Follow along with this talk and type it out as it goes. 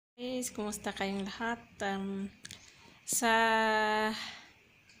Guys, kumusta kayong lahat? Sa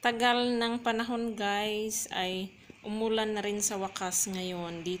tagal ng panahon guys ay umulan na rin sa wakas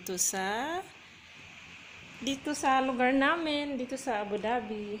ngayon dito sa lugar namin, dito sa Abu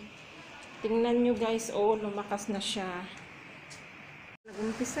Dhabi. Tingnan nyo guys, oh, lumakas na siya.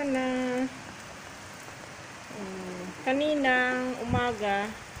 Nag-umpisa na. Kaninang umaga,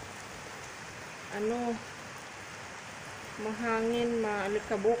 mahangin,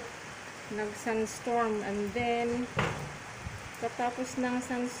 maalikabok, nag-sunstorm, and then katapos ng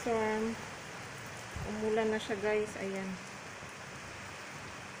sunstorm umulan na siya guys. Ayan,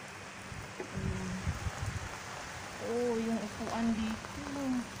 oh, yung upuan dito,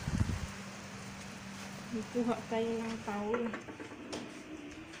 kuha tayo ng towel.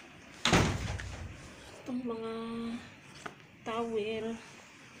 Itong mga towel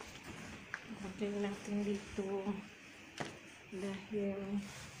lagay natin dito dahil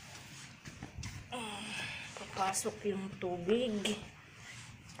papasok yung tubig.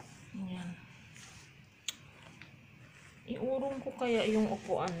 Ayan. Iurong ko kaya yung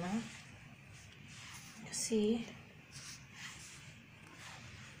upuan na kasi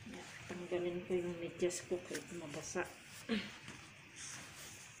tanggalin ko yung medyas ko kahit mabasa.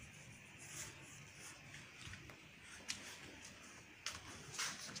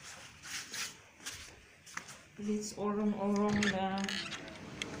 Please orong-orong the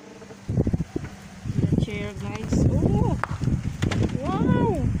chair guys. Oh,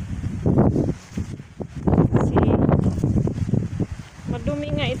 wow, see,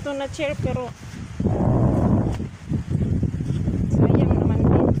 madumi nga ito na chair pero sayang naman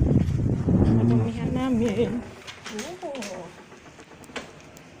din, madumihan namin. Oh,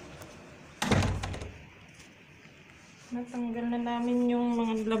 natanggal na namin yung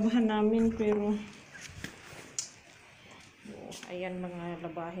mga labahan namin pero ayan, mga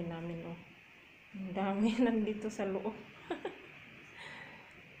labahin namin, oh. Ang dami nandito sa loob.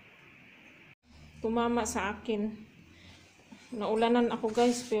 Tumama sa akin. Naulanan ako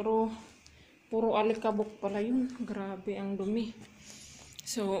guys, pero puro alikabok pala yun. Grabe ang dumi.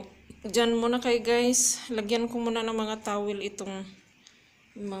 So, dyan muna kayo guys. Lagyan ko muna ng mga towel itong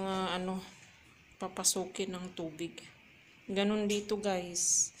mga papasukin ng tubig. Ganun dito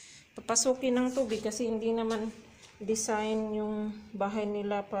guys. Papasukin ng tubig kasi hindi naman design yung bahay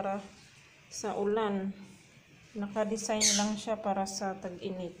nila para sa ulan. Naka-design lang siya para sa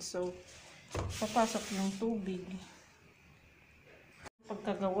tag-init. So, papasok yung tubig.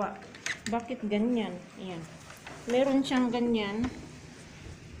 Pagkagawa. Bakit ganyan? Ayan. Meron siyang ganyan.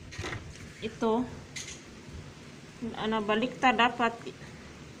 Ito. Baliktad, dapat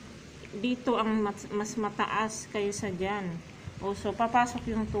dito ang mas mataas kaysa dyan. O, so,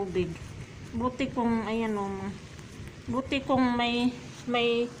 papasok yung tubig. Buti kung, ayan o, buti kung may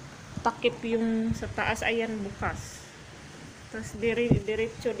takip yung sa taas, ayan, bukas. Tapos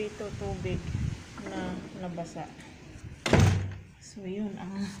diretso dito tubig na nabasa. So yun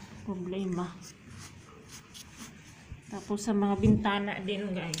ang problema. Tapos sa mga bintana din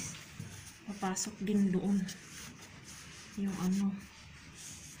guys, papasok din doon yung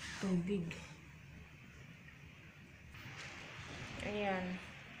tubig. Ayan.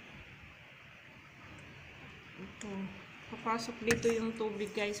 Ito. Papasok dito yung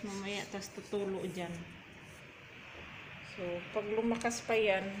tubig guys mamaya, tas tutulo dyan. So, pag lumakas pa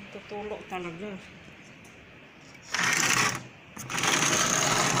yan, tutulo talaga.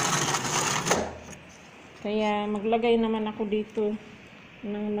 Kaya maglagay naman ako dito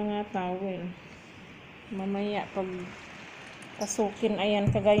ng mga towel. Mamaya pag pasukin,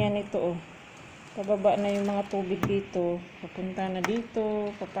 ayan, kagaya nito, oh. Pababa na yung mga tubig dito, papunta na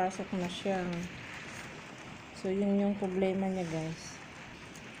dito, papasok na siya. So, yun yung problema niya guys.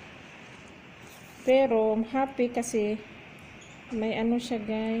 Pero, happy kasi may siya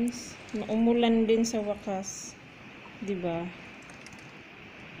guys. Umulan din sa wakas. Diba?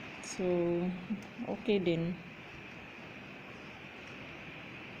 So, okay din.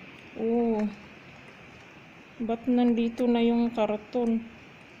 Oh. Ba't nandito na yung karton?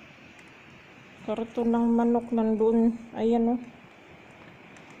 Karton ng manok nandun. Ayan, oh.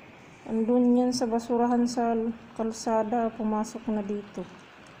 Andun yan sa basurahan sa kalsada, pumasok na dito.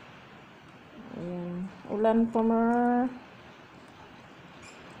 Ayan. Ulan pa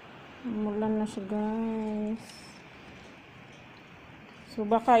umulan na siya guys. So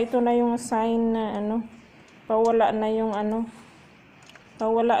baka ito na yung sign na pawala na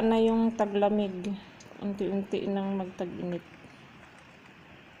yung taglamig. Unti-unti nang magtag-init.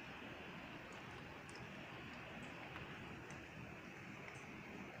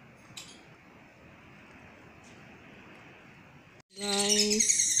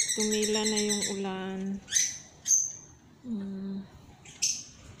 Guys, tumila na yung ulan.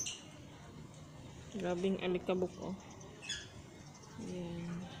 Grabing alikabok, oh.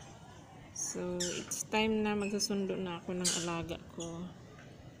 Ayan. So, it's time na magsusundo na ako ng alaga ko.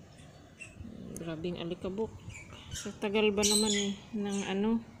 Grabing alikabok. Sa tagal ba naman eh, ng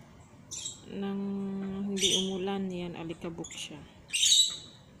ng hindi umulan, yan, alikabok siya.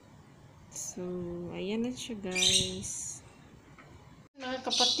 So, ayan na siya, guys. Mga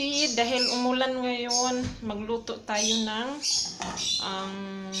kapatid, dahil umulan ngayon, magluto tayo ng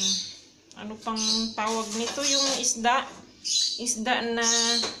ano pang tawag nito, yung isda na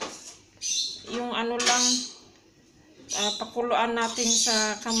yung lang pakuluan natin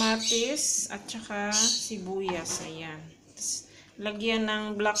sa kamatis at saka sibuyas. Ayan, lagyan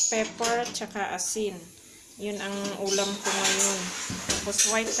ng black pepper at saka asin. Yun ang ulam ko ngayon. Tapos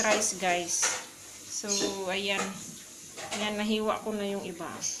white rice, guys. So ayan, nahiwa ko na yung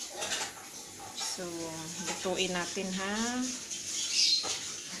iba. So lutuin natin, ha.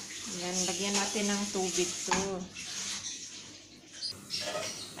 Ayan, lagyan natin ng tubig to.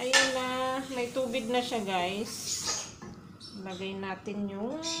 Ayun na, may tubig na siya, guys. Lagay natin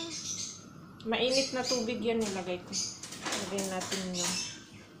yung mainit na tubig, yan nilagay ko. Lagay natin yung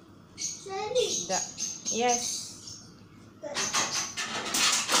isda. Yes.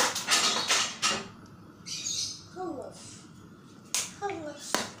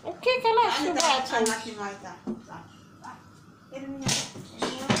 Okay, kalas.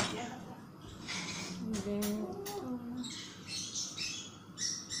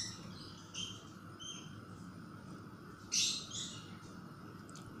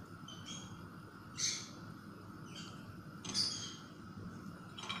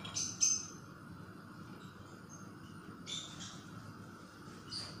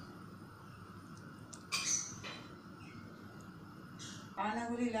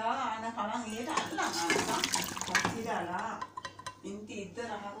 anak ulila, anak kalang ira lang, anak sila inti itu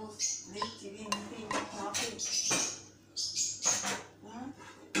harus leciri inti tapi,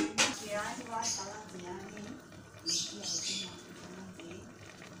 dia juga kalang jadi, inti harus masuk di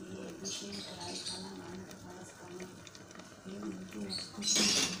bikin kerai kalang anak harus kalang, inti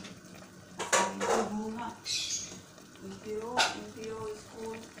bunga, inti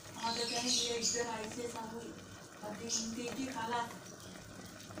school, ada yang dia itu aise samui, tapi inti kalang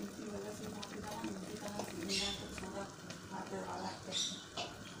inti wala si mapadaan, inti kalang inilah terus malah ada alaga.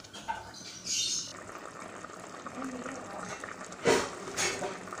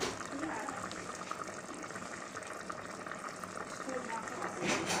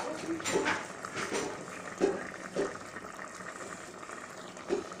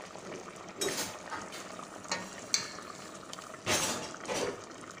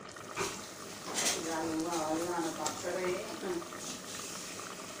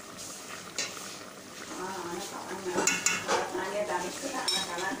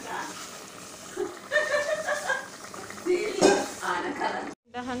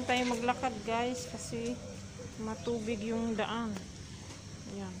 Dahan tayo maglakad, guys, kasi matubig yung daan.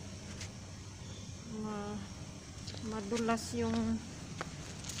 Ayan. Madulas yung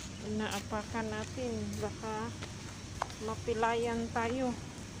inaapakan natin. Baka mapilayan tayo.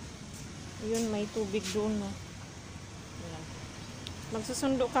 Yun, may tubig doon, no? Ayan.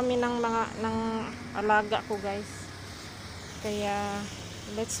 Magsusundo kami ng alaga ko, guys. Kaya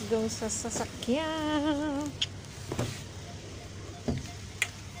let's go sa sasakyan.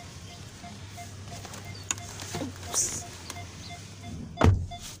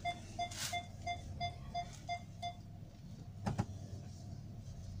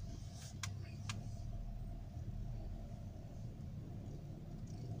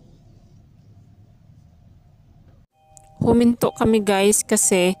 Huminto kami, guys,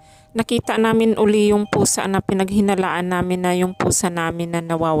 kasi nakita namin uli yung pusa na pinaghinalaan namin, na yung pusa namin na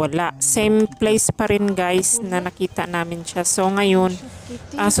nawawala. Same place pa rin, guys, na nakita namin siya. So ngayon,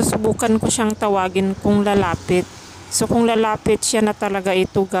 susubukan ko siyang tawagin kung lalapit. So kung lalapit siya na talaga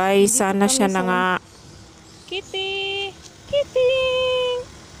ito, guys, sana siya na nga. Kitty! Kitty!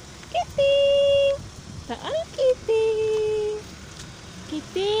 Kitty! Saan Kitty?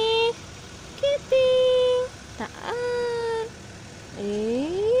 Kitty! Kitty! Saan?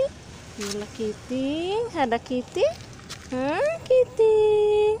 Wala Kitty? Ada Kitty? Kitty?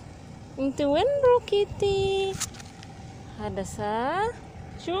 Itu wenro Kitty? Ada sa?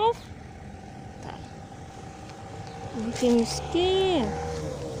 Shuf? Kiting miskin.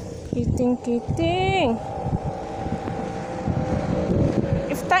 Kiting.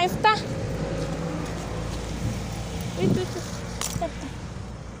 Iftah. Itu.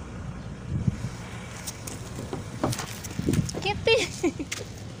 Kitty.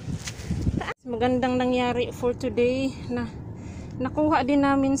 magandang nangyari for today na nakuha din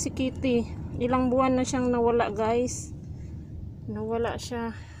namin si Kitty. Ilang buwan na siyang nawala, guys. Nawala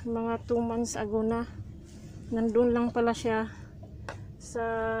siya mga 2 months ago na. Nandun lang pala siya sa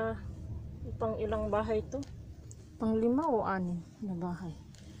pang ilang bahay to? Pang 5 o 6 na bahay.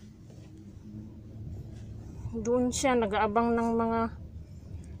 Doon siya nag-aabang ng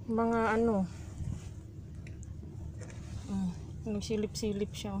mga ano. Nagsilip-silip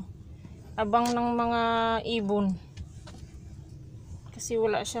siya. Abang ng mga ibon. Kasi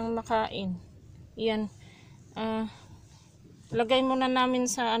wala siyang makain. Yan. Lagay muna namin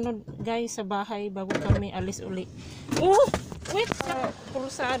sa ano, guys, sa bahay bago kami alis uli. Oh! Wait!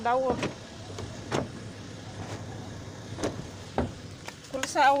 Pulsa daw.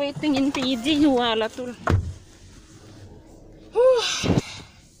 Pulsa waiting in PG. Wala to.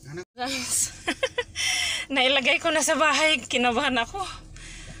 Guys. Nailagay ko na sa bahay. Kinabahan ako.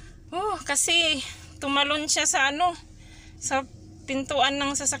 Kasi tumalon siya sa ano, sa pintuan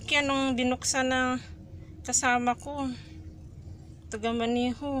ng sasakyan nung binuksan ng kasama ko.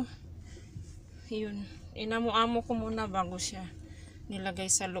 Taga-Maniho. Yun. Inamu-amo ko muna bago siya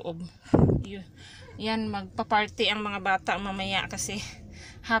nilagay sa loob. Yun. Yan, magpa-party ang mga bata mamaya kasi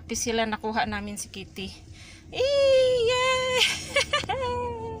happy sila nakuha namin si Kitty. Yay!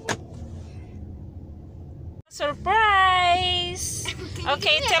 Surprise!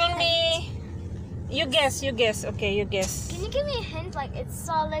 Okay, tell me. You guess. Okay, you guess. Can you give me a hint? Like, it's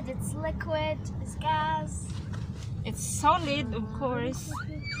solid, it's liquid, it's gas. It's solid, of course.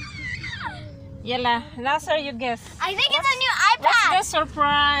 Yala, Nasser, you guess. I think it's a new What's iPad. the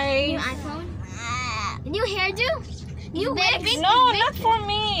surprise? New iPhone. A new hairdo. New wigs. No, not for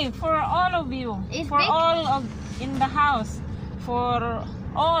me. For all of you. It's For big? all of in the house. For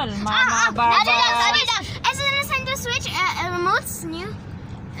all, Mama, Baba. Adidas. Is it a Nintendo Switch? Remote's new.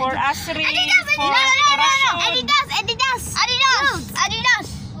 For Asri. Adidas. For Rashid. Adidas.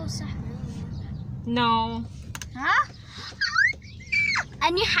 Oh, sorry. No. Huh? A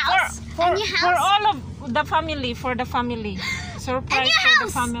new house. For A new for house. all of the family. For the family. Surprise A new for the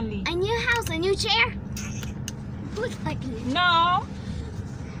house. family. A new house. A new chair. Looks like it. No.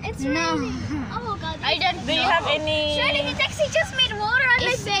 It's raining. Oh God. I don't Do you have any? Shirley, the taxi just made water on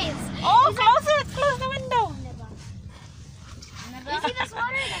my face. Oh, close it. Close the window. You see this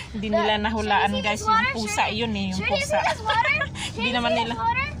water? Hindi nila nahulaan, Shirley, guys, see this yung water? pusa yun eh, yung Shirley, you pusa. see this water? Hindi Shirley, naman see nila. this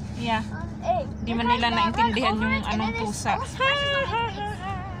water? Yeah. Hey, Hindi man nila naintindihan yung anong pusa.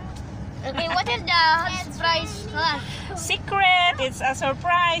 Okay, what is the surprise? Secret. It's a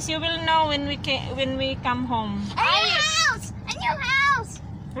surprise. You will know when we come home. A new house! A new house!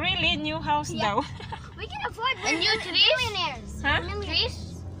 Really, new house daw. We can afford a new millionaires. Huh? Trees?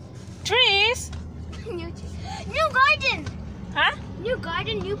 Trees? New garden! Huh? New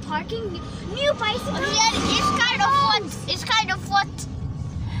garden, new parking, new bicycle. Yeah, it's kind of what?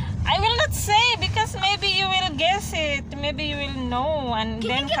 I will not say because maybe you will guess it. Maybe you will know and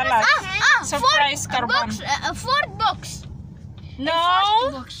then kalas. Surprise carbon. Ford books.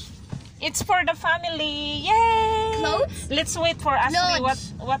 No. It's for the family. Yay! Clothes? Let's wait for Asri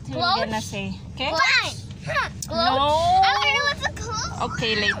Clothes. what he's Clothes? gonna say. Okay? Fine. No. I want to know what's the clothes.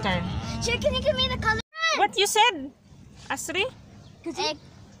 Okay, later. Sure, can you give me the color? What you said, Asri? Egg.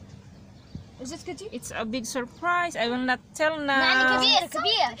 Is this good? It's a big surprise. I will not tell Nani, na.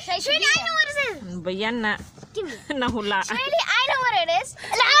 Kabir. Shirley, I know what it is. Ano ba yan na? Give me. Nahulaan. Shirley, I know what it is.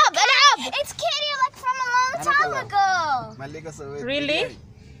 Alab. It's Kitty like from a long time ago. Really?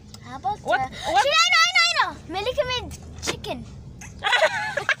 How about What? Shirley, I know. Malika made chicken.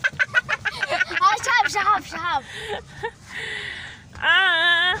 Shahab.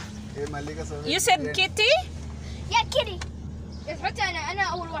 You said Kitty? Yeah, Kitty. حتى أنا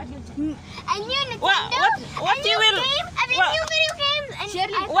أول واحد قلت. A new Nintendo. What a you new will? game. A what- new video games. And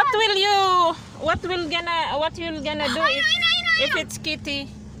Shirley, iPad. What will gonna do I know. if it's Kitty?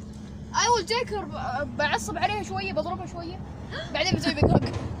 I will take her بعصب عليها شوية بضربها شوية بعدين بسوي بيج هوج.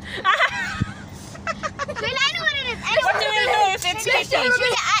 Shirley, I know what it is. What you will do if it's Kitty?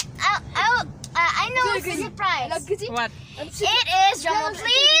 Shirley, I know what's the surprise. What? It is, drumroll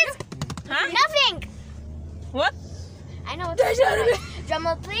please. Huh? Nothing. What? I know what's the surprise.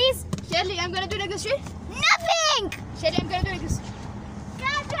 Drumroll please. Shirley, I'm gonna do like this. Nothing. Shirley, I'm gonna do like this.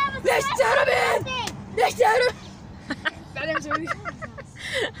 God, Travis, ليش تهربين؟ nothing. ليش تهرب؟ بعدين بسوي.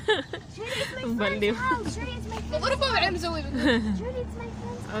 Baliw. Shirley, it's my friend. بضربها بعدين بسوي. Shirley, it's my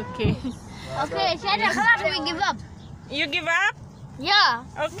friend. Okay. Okay, Shirley, خلاص we give up. You give up? Yeah.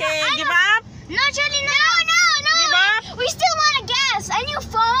 Okay, No, I give know. up? No, Shirley, no. Give up? We still want a guess. A new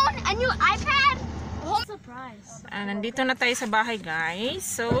phone, a new iPad. home surprise. Nandito na tayo sa bahay, guys.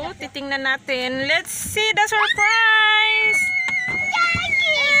 So, titingnan natin. Let's see the surprise!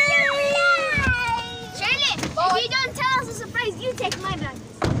 Shirley, if you don't tell us a surprise, you take my bag.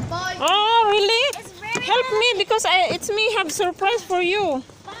 Oh, really? It's very Help me because it's me have surprise for you.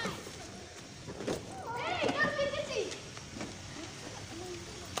 Hey, come get this.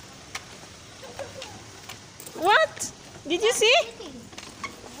 What? Did you see?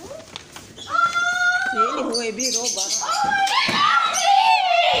 Ini huwag biro ba?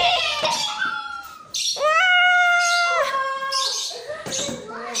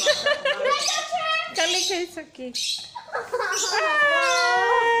 Kali kayo sa cake.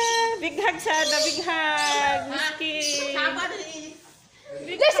 Big hug, Sada. Big hug. Miskin.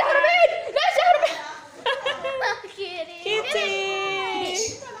 Let's out of bed! Let's out of bed! Kitty.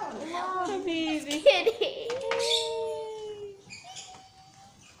 Kitty. Oh, baby. Kitty.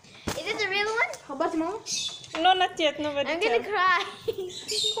 Is it the real one? How about mom? No, not yet. Nobody I'm gonna tell. cry.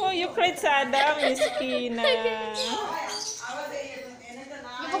 Oh, you cried, Sada. Miskina.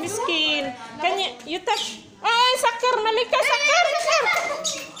 Miskin. Can you touch? Ay, sakar. Malika, sakar.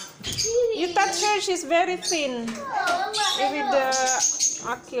 You touch her. She's very thin. With the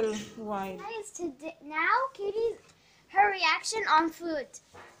akil wide. Guys, now Kitty's her reaction on food.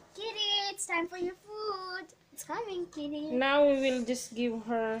 Kitty, it's time for your food. It's coming, Kitty. Now we will just give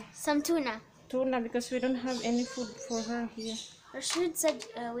her Some tuna. tuna because we don't have any food for her here. Rashid said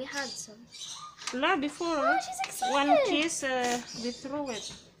we had some. Wala, before. Oh, she's excited. One kiss, we threw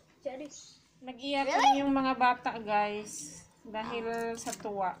it. Nag-iyakan Really? yung mga bata, guys. Dahil sa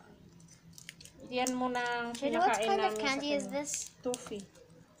tuwa. Yan muna ang Shirley, what pinakain kind of namin candy sa is kanya. this? Toffee.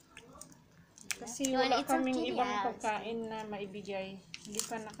 Kasi You wanna wala eat some kaming kitty ibang ads? pagkain na maibigay. Hindi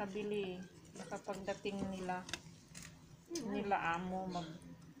pa nakabili. Nakapagdating nila amo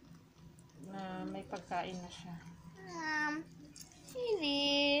na may pagkain na siya.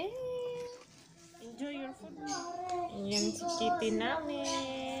 Kitty. Enjoy your food. Yan si kitty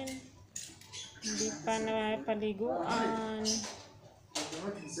namin. Hindi pa na paliguan.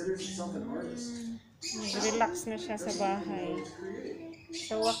 Nag-relax na siya sa bahay.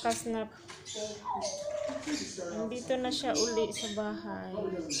 Sa wakas na nandito na siya uli sa bahay.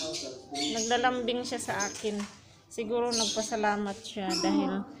 Naglalambing siya sa akin. Siguro nagpasalamat siya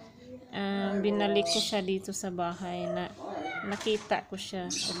dahil binalik ko siya dito sa bahay na nakita ko siya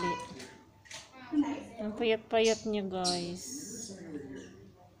uli. Ang payat-payat niya, guys.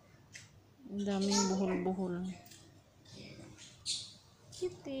 Ang daming buhol-buhol.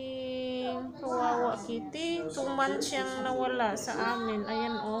 Kitty. Kawawa, Kitty. 2 months siyang nawala sa amin.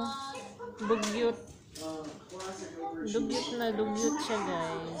 Ayan, oh. Dugyot. Dugyot na dugyot siya,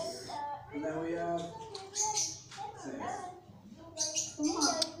 guys.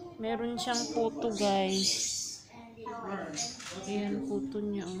 Meron siyang puto, guys. Ayan, puto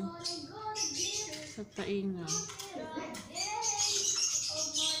niya, oh. Sa tainga.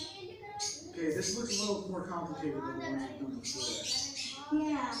 Okay, this looks a little more complicated than the one you've done before.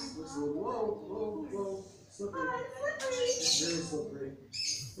 Yeah. Looks a little, whoa, slippery. It's very slippery.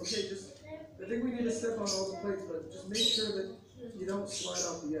 Okay, I think we need to step on all the plates, but just make sure that you don't slide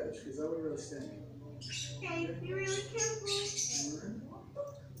off the edge, because that would really stink. Okay, be really careful. 1,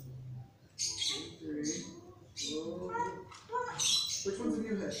 2, 3. Whoa. Which ones have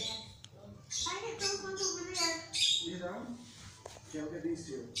you hit? I hit those ones over there. You hit that one? Okay, I'll get these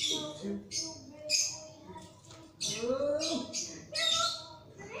two. 2. Oh.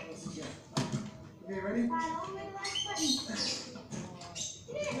 Okay, ready? Okay.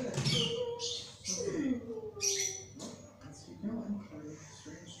 Let's keep going.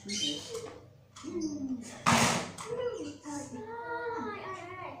 Strange treatment.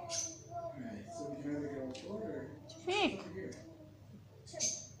 Alright, so we can either go forward or Fik. over here.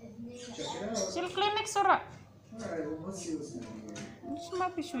 Check it out. Sil clinic sura. Alright, well, let's see what's going on here. Hindi siya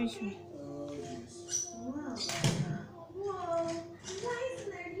mapisyo-isyo. Oh, jeez. Whoa, nice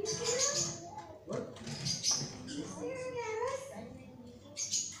there. Do you see that? What? There, guys. I think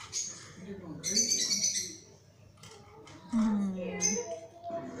you're going crazy. Hmm.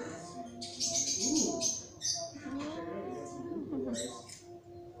 Ooh. Check it out, you got some blueberries.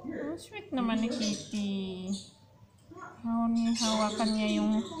 Here. Ang sweet naman ni Kitty. Hawakan niya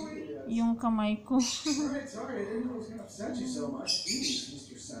yung kamay ko. Alright, sorry, I didn't know it was gonna upset you so much. Jeez,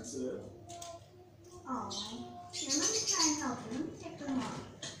 Mr. Sensitive. Oh, here, let me try and help you. Let me take them off.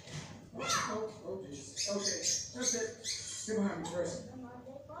 Oh, jeez. Okay, that's it. Stay behind me first.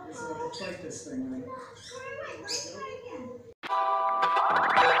 I guess I'll fight this thing. Then. Wait, let me try again.